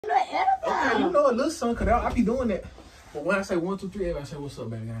a little something, cause I be doing that. But when I say 1, 2, 3, everybody say, what's up,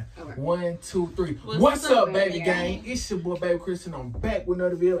 baby gang? Right. 1, 2, 3. What's up, baby gang? It's your boy, Baby Christian. I'm back with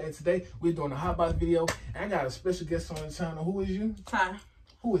another video, and today we're doing a hot box video. And I got a special guest on the channel. Who is you? Ty.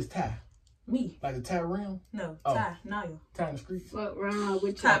 Who is Ty? Me. Like the Ty Rim? No, Ty. Naya. Ty in the streets? What wrong with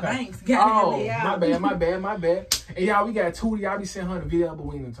you? Ty Banks. My bad. And y'all, we got Tootie. Y'all be sending her the video, but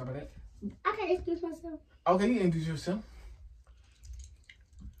we ain't gonna talk about that. I can't introduce myself. Okay, you introduce yourself.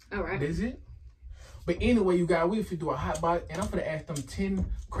 All right. That's it. But anyway, you guys, we do a hot box, and I'm gonna ask them 10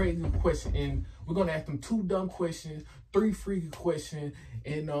 crazy questions, and we're gonna ask them 2 dumb questions, 3 freaky questions,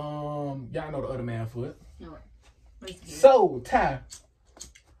 and y'all know the other man for it. All right. So, Ty,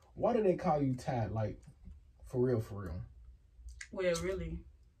 why do they call you Ty? Like, for real? Well, really,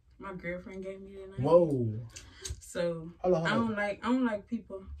 my girlfriend gave me that name. Whoa. So Hold I on. don't like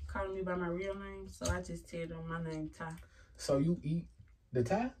people calling me by my real name, so I just tell them my name Ty. So you eat the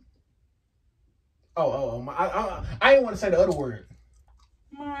Ty? I didn't want to say the other word.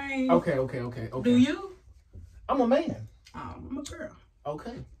 Mine. Okay. Do you? I'm a man. I'm a girl.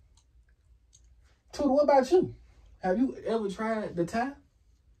 Okay. Tuda, what about you? Have you ever tried the Ty?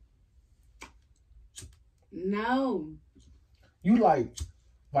 No. You like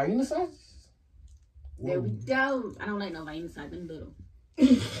Vienna sausages? There we go. I don't like no vein inside them little.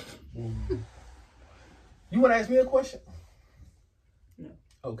 You want to ask me a question? No.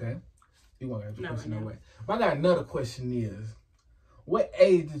 Okay. You want to ask me a No, question? right No now. way. But I got another question is, what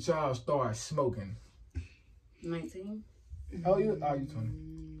age did y'all start smoking? 19. Oh, you 20.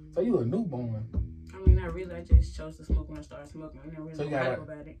 So you a newborn. I mean, not really. I just chose to smoke when I started smoking. I didn't really So you know got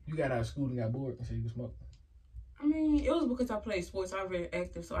about it. You got out of school and got bored and said you could smoke. I mean, it was because I played sports. I was very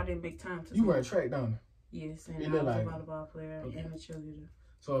active, so I didn't make time to You smoke. ran track, don't Yes, and You I look was like a it. volleyball player Okay. and a cheerleader.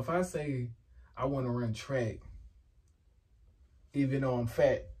 So if I say I want to run track, even though I'm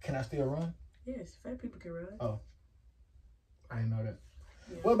fat, can I still run? Yes, fat people can run. Oh. I didn't know that.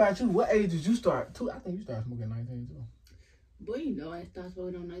 Yeah. What about you? What age did you start? I think you started smoking at 19 too. Boy, you know I started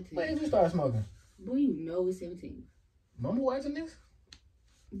smoking on 19. When did you start smoking? Boy, you know it's 17. Mama watching this?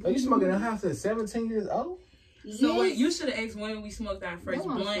 Are you smoking in the house at 17 years old? So wait, you should have asked when we smoked our first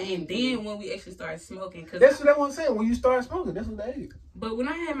No, I'm blunt saying and then when we actually started smoking. That's what I'm saying. When you start smoking, that's what they age. But when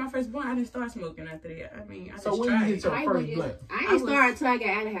I had my first blunt, I didn't start smoking after that. I mean, I So just when tried. you hit your I first blunt? didn't start until I got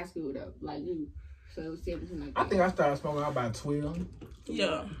out of high school though. Like you. So it was 17 like that. I think I started smoking about 12.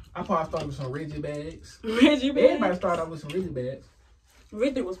 Yeah. I probably started with some rigid bags. Reggie Everybody bags. started out with some rigid bags.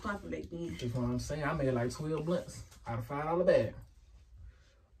 Reggie was popular back then. That's what I'm saying. I made like 12 blunts out of $5 bag.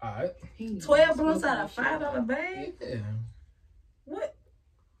 All right. 12 blunts out of $5 bag? Yeah. What?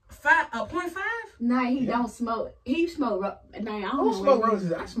 0.5? Nah, he don't smoke. He smoke. Nah, I I don't don't know smoke what it roses.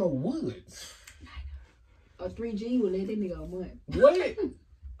 is. I smoke woods. A 3G will let that nigga a month. What?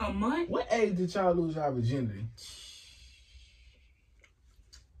 A month? What age did y'all lose y'all virginity?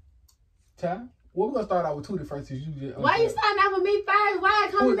 Ty? Well, we're going to start out with Tootie first. Since you just, Why you starting out with me first? Why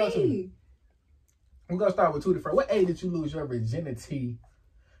it come Who to is that me? We're going to start with Tootie first. What age did you lose your virginity?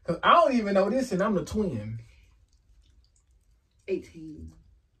 Because I don't even know this, and I'm the twin. 18.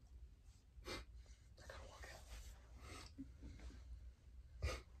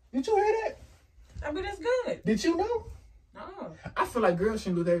 Did you hear that? I mean, that's good. Did you know? No. I feel like girls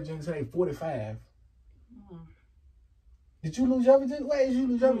shouldn't lose their virginity until they 45. Mm. Did you lose your virginity? What age did you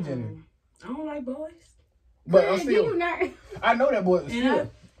lose your virginity? I don't like boys. But I'm Man, still, you not. I know that boy. Still, Yeah.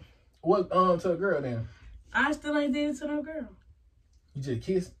 what to a girl then? I still ain't did it to no girl. You just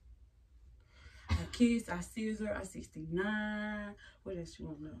kissed? I kissed, I scissor, I 69. What else you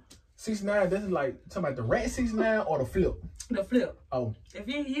want to know? 69. That's like talking about the rat 69 or the flip. The flip. Oh If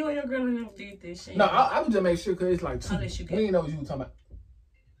you and your girl ain't never did this shit. no, I would just make sure because it's like 2. Unless you We didn't know what you were talking about.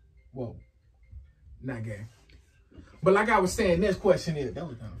 Whoa, not gay. But like I was saying, next question is that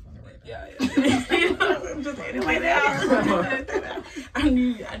was kind of funny right there. Yeah. I'm just anyway now. I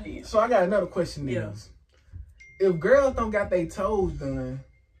need. So I got another question Yeah. is, if girls don't got their toes done,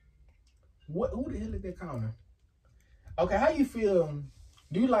 who the hell is they calling? Okay, how you feel?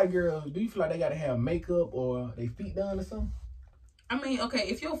 Do you like girls? Do you feel like they gotta have makeup or they feet done or something? I mean, okay,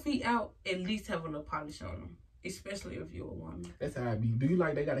 if your feet out, at least have a little polish on them. Especially if you're a woman. That's how I be. Do you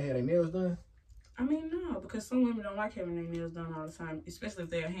like they gotta have their nails done? I mean, no, because some women don't like having their nails done all the time, especially if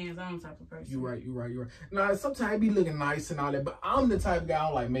they're a hands-on type of person. You right. Now sometimes it be looking nice and all that, but I'm the type of guy I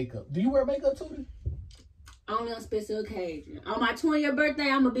don't like makeup. Do you wear makeup too? Only on special occasion. On my 20th birthday,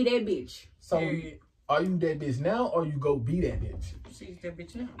 I'm gonna be that bitch. So Period. are you that bitch now or you go be that bitch? She's that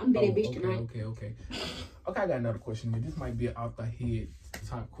bitch now. I'm gonna be that bitch okay, tonight. okay. Okay, I got another question here. This might be an out the head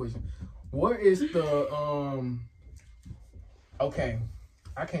type question. What is the okay?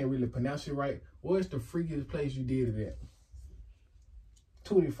 I can't really pronounce it right. Where's the freakiest place you did it at?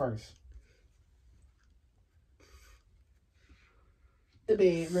 Tootie first. The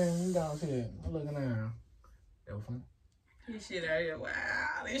bedroom downstairs. I'm looking around. That was fun. This shit out here, wow.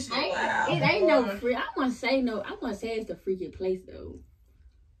 This shit, Ain't, wow. it ain't no free. I want to say no. I want to say it's the freaky place though.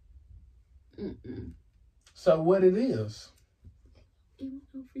 So what it is? It was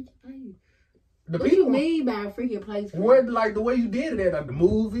no freaky place. The What people, you mean by a freaky place? what like the way you did it at, like the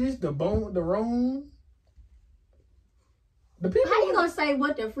movies, the room. The people. How you gonna say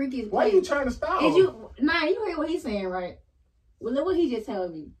what the freakiest Why place? you trying to stop? Did you? Nah, you heard what he's saying, right? Well, look what he just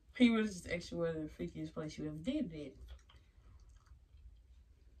told me. He was just asking where the freakiest place you ever did it.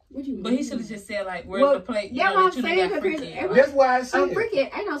 What you? But mean? he should have just said, like, where's Well, the place? yeah, what I'm that you done saying, got because freaky every- at. That's why I said. A freaky.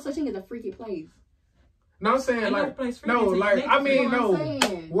 Ain't no such thing as a freaky place. No, I'm saying Ain't no like place freaky no, till you like make I it. mean That's no. what I'm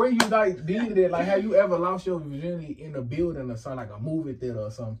saying. Where you like did it? Like, have you ever lost your virginity in a building or something, like a movie theater or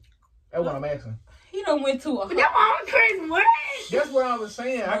something? That's what I'm asking. He done went to a... But that was crazy. What? That's what I was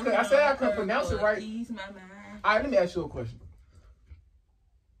saying. I said I couldn't pronounce it right. Ease my mind. All right, let me ask you a question.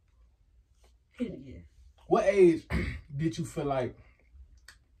 Hit it again. What age did you feel like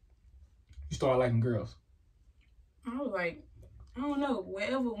you started liking girls? I was like, I don't know,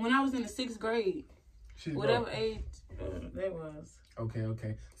 wherever, when I was in the 6th grade, Shit, whatever bro. age that was.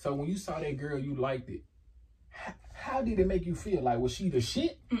 Okay. So when you saw that girl, you liked it. How did it make you feel? Like, was she the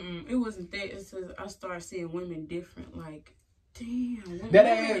shit? It wasn't that. It's just I started seeing women different. Like, damn,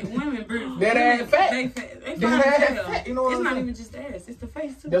 That women beautiful. that Women, ass fat. They fat. They That fine ass as hell. fat, you know what it's I'm not saying? even just the ass. It's the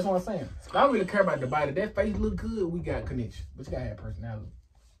face too. That's what I'm saying. I don't really care about the body. That face look good. We got connection, but you gotta have personality.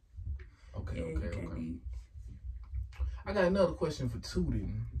 Okay. Yeah, you can't be. I got another question for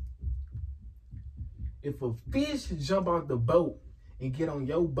Tootie. If a fish jump out the boat and get on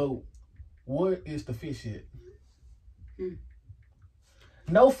your boat, where is the fish at?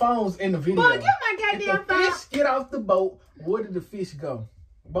 No phones in the video. Boy, get my If goddamn the phone. fish get off the boat, where did the fish go?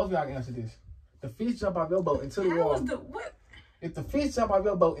 Both of y'all can answer this. The fish jump off your boat into the How was water. the what? If the fish jump off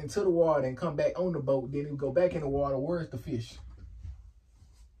your boat into the water and come back on the boat, then it go back in the water, where's the fish?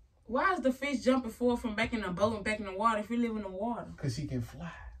 Why is the fish jumping forward from back in the boat and back in the water if we live in the water? Because he can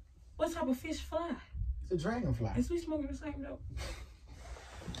fly. What type of fish fly? It's a dragonfly. Is we smoking the same dope?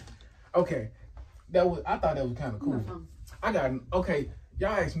 Okay. I thought that was kind of cool. Okay, y'all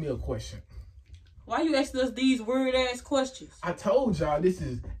asked me a question. Why you asking us these weird ass questions? I told y'all this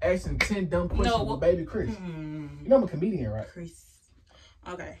is asking 10 dumb questions with baby Chris. You know I'm a comedian, right? Chris.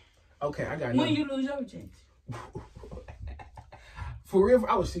 Okay. Okay, I got When another. you lose your virginity? For real,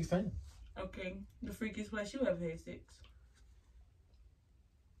 I was 16. Okay. The freakiest place you ever had sex?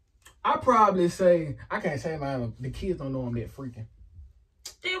 I probably say, I can't say mine, the kids don't know I'm that freaking.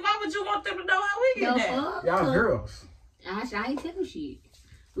 Then why would you want them to know how we get No, that? fuck. Y'all girls. I ain't telling shit.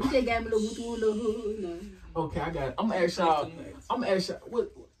 We just got me a little hood. Okay, I'm gonna ask y'all,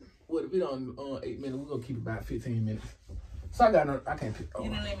 what, we done 8 minutes, we're gonna keep it about 15 minutes. So I can't pick. You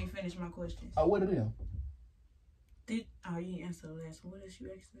didn't let me finish my questions. Oh, what it is? You didn't answer the last one. What else you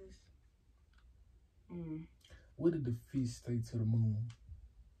asked us? Where did the fish stay to the moon?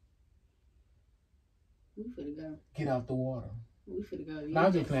 We finna go. Get out the water. We finna go. No,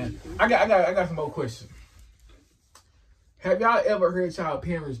 I'm just playing. I got some more questions. Have y'all ever heard y'all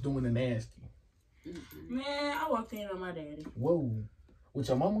parents doing the nasty? Man, I walked in on my daddy. Whoa. With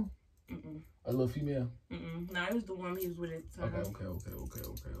your mama? A little female? No, it was the one he was with at the time. Okay.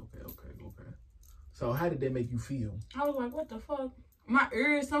 So how did that make you feel? I was like, what the fuck? My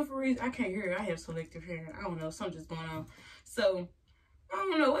ears, some for reason, I can't hear it. I have selective hearing. I don't know, something's going on. So, I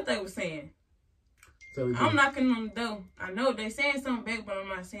don't know what they were saying. So I'm knocking on the door. I know they saying something back, but I'm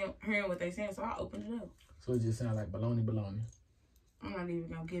not hearing what they saying, so I opened it up. So it just sounds like baloney. I'm not even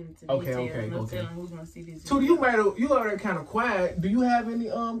gonna get into Okay, details. okay, No okay. telling who's gonna see this. So you already kind of quiet. Do you have any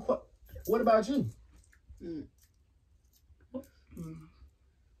what about you?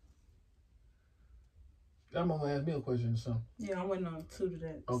 I'm gonna ask me a question or something. Yeah, I'm waiting on two to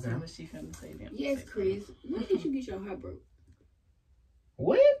that. Okay. See what she finna say then. Yes, Chris. When did you get your heart broke?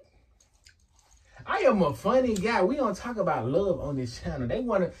 What? I am a funny guy. We don't talk about love on this channel.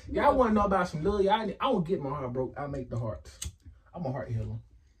 Y'all wanna know about some love. I don't get my heart broke. I make the hearts. I'm a heart healer.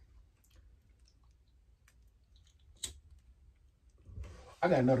 I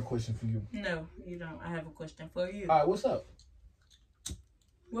got another question for you. No, you don't. I have a question for you. All right, what's up?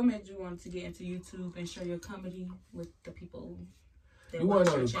 What made you want to get into YouTube and share your comedy with the people? You want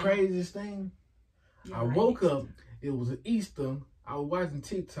to know the craziest thing? I woke up. It was Easter. I was watching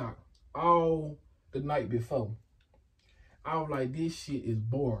TikTok all the night before. I was like, this shit is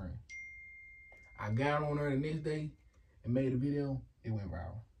boring. I got on there the next day and made a video. It went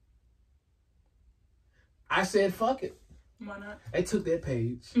viral. I said, fuck it. Why not? They took that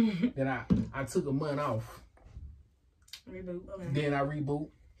page. Then I took a month off. Reboot. Okay. Then I reboot.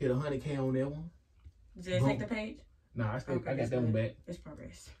 Hit 100K on that one. Did they take the page? Nah, I got that's that one good. back. It's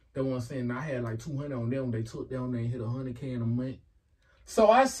progress. That one saying I had like 200 on them. They took down there and hit 100K in a month. So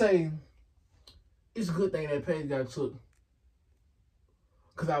I say it's a good thing that page got took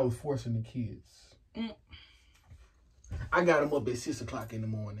because I was forcing the kids. I got them up at 6 o'clock in the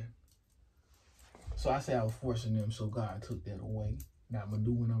morning. So I say I was forcing them, so God took that away. Now I'm going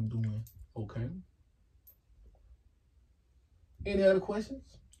to do what I'm doing. Okay. Any other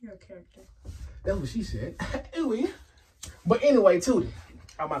questions? You're a character. That's what she said. Anyway. But anyway, Tootie.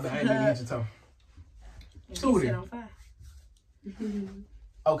 I'm about to hit your toe. Tootie. On fire.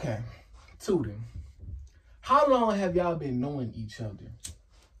 Okay. Tootie. How long have y'all been knowing each other?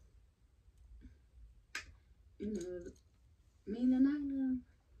 Me and I,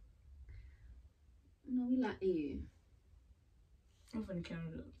 we like, yeah. I'm finna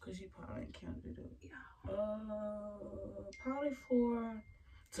count it up because you probably ain't counted it up. Yeah. Probably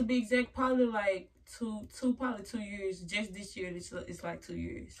to be exact, probably like probably 2 years. Just this year, it's like 2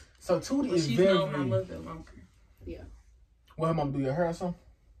 years. So Tootie is she's very. known my mother longer. Yeah. What, her mom do your hair or something?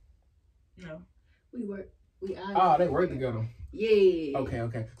 No. We work. They work together. Yeah.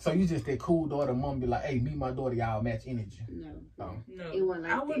 Okay. So you just that cool daughter, mom be like, hey, me and my daughter, y'all match energy. No. Oh. No. It wasn't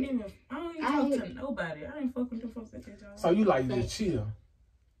like I don't even talk to nobody. I ain't fuck with them folks at that job. So you like just chill.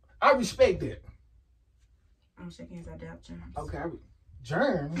 I respect that. I don't shake hands, I doubt germs. Okay.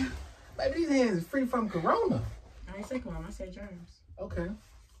 Germs? Baby, these hands are free from corona. I ain't say corona, I said germs. Okay.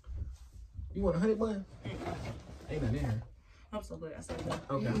 You want 100 bun? Ain't nothing in here. I'm so glad I said that.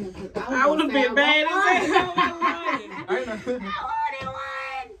 Okay. I would have been bad as hell. I ain't know. I wanted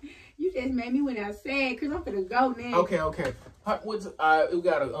one. You just made me when I said, because I'm finna go now. Okay. We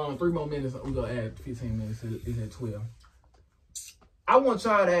got 3 more minutes. We're going to add 15 minutes. It's at 12. I want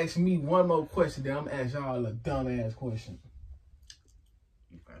y'all to ask me one more question. Then I'm going to ask y'all a dumb-ass question.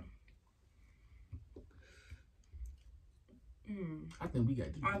 Okay. I think we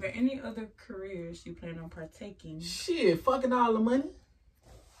got these. Are there any other careers you plan on partaking? Shit, fucking all the money.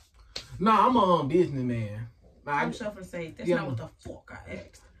 Nah, I'm a businessman. Nah, I'm sure for say that's not what the fuck I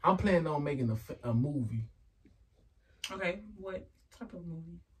asked. I'm planning on making a movie. Okay, what type of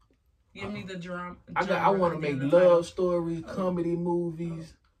movie? Give me the drama. I want to make love stories, comedy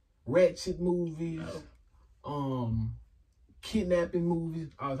movies, ratchet movies, kidnapping movies,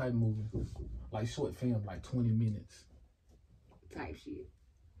 all type of movies. Like short film, like 20 minutes. Type shit.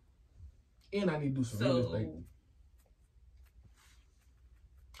 And I need to do some real estate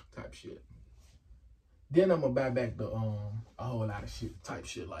type shit. Then I'm gonna buy back the a whole lot of shit, type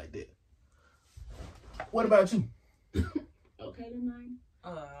shit like that. What about you? Okay, tonight.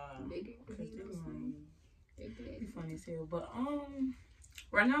 Be funny as hell. But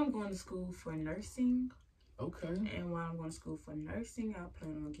right now I'm going to school for nursing. Okay. And while I'm going to school for nursing, I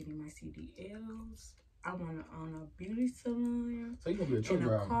plan on getting my CDLs. I want to own a beauty salon. So you gonna be a truck and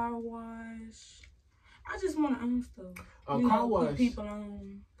driver? A car wash. I just want to own stuff. Car wash. Put people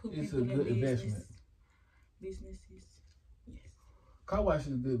on. It's a good investment. Businesses. Yes. Car wash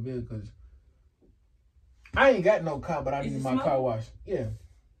is a good bill because I ain't got no car, but I need my car wash. Yeah.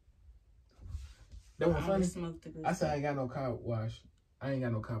 That one funny? I said I ain't got no car wash. I ain't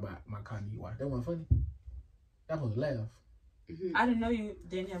got no car, but my car need wash. That one funny? That was a laugh. I didn't know you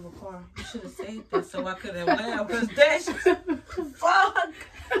didn't have a car. You should have said that so I could have laughed. Because that's fuck.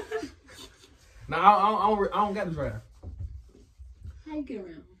 No, I don't got to drive. How you get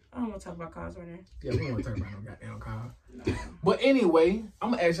around? I don't want to talk about cars right now. Yeah, we don't want to talk about no goddamn car. No. But anyway, I'm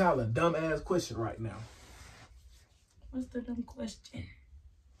going to ask y'all a dumb-ass question right now. What's the dumb question?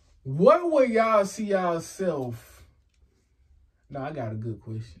 Where will y'all see yourself? No, I got a good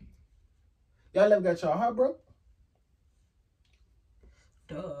question. Y'all ever got y'all heart broke?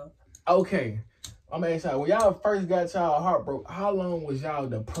 Duh. Okay. I'm going to ask y'all, when y'all first got y'all heart broke, how long was y'all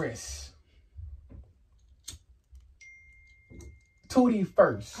depressed? Tootie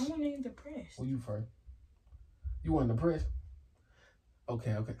first. I wasn't even depressed. Well, you first. You weren't depressed?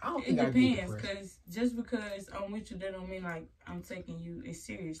 Okay. I don't think it I get depressed. It depends, because just because I'm with you, that don't mean like I'm taking you as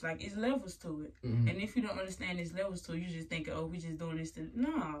serious. Like, it's levels to it. And if you don't understand there's levels to it, you just think, oh, we just doing this to...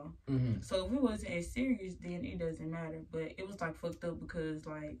 No. So if it wasn't as serious, then it doesn't matter. But it was like fucked up because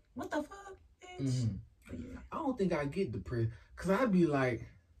like, what the fuck, bitch? But yeah. I don't think I get depressed, because I'd be like,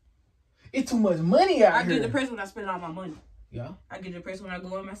 it's too much money out here. I get depressed when I spend all my money. Yeah. I get depressed when I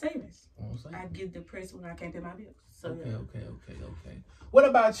go in my savings. I get depressed when I can't pay my bills. So, okay. What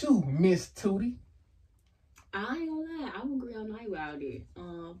about you, Miss Tootie? I ain't gonna lie. I would agree on night with all that.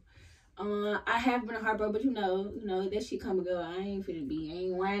 I have been a heartbroken, but you know that shit come and go. I ain't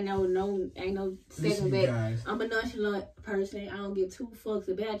whining ain't no second back. Guys. I'm a nonchalant person. I don't give two fucks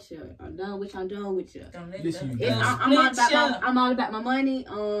about you. I'm done with you. I'm done with you. Listen, I'm all about my money.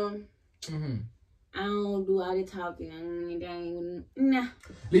 Mm-hmm. I don't do all the talking. Nah.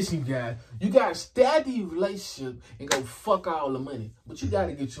 Listen, you guys, you gotta start the relationship and go fuck all the money, but you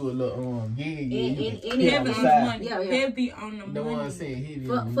gotta get you a little Heavy on the money. Heavy on the money. Know what I'm saying?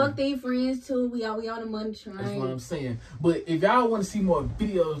 Heavy fuck these friends too. We on the money train. That's what I'm saying. But if y'all want to see more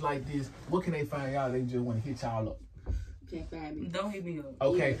videos like this, what can they find y'all? They just want to hit y'all up. Don't hit me up.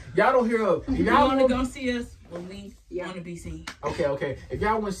 Okay, y'all don't hear up. If y'all want to go see us, when we want to be seen. Okay. If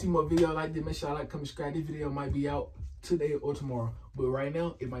y'all want to see more videos like this, make sure y'all like, comment, subscribe. This video might be out today or tomorrow, but right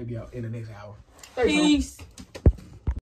now it might be out in the next hour. Peace.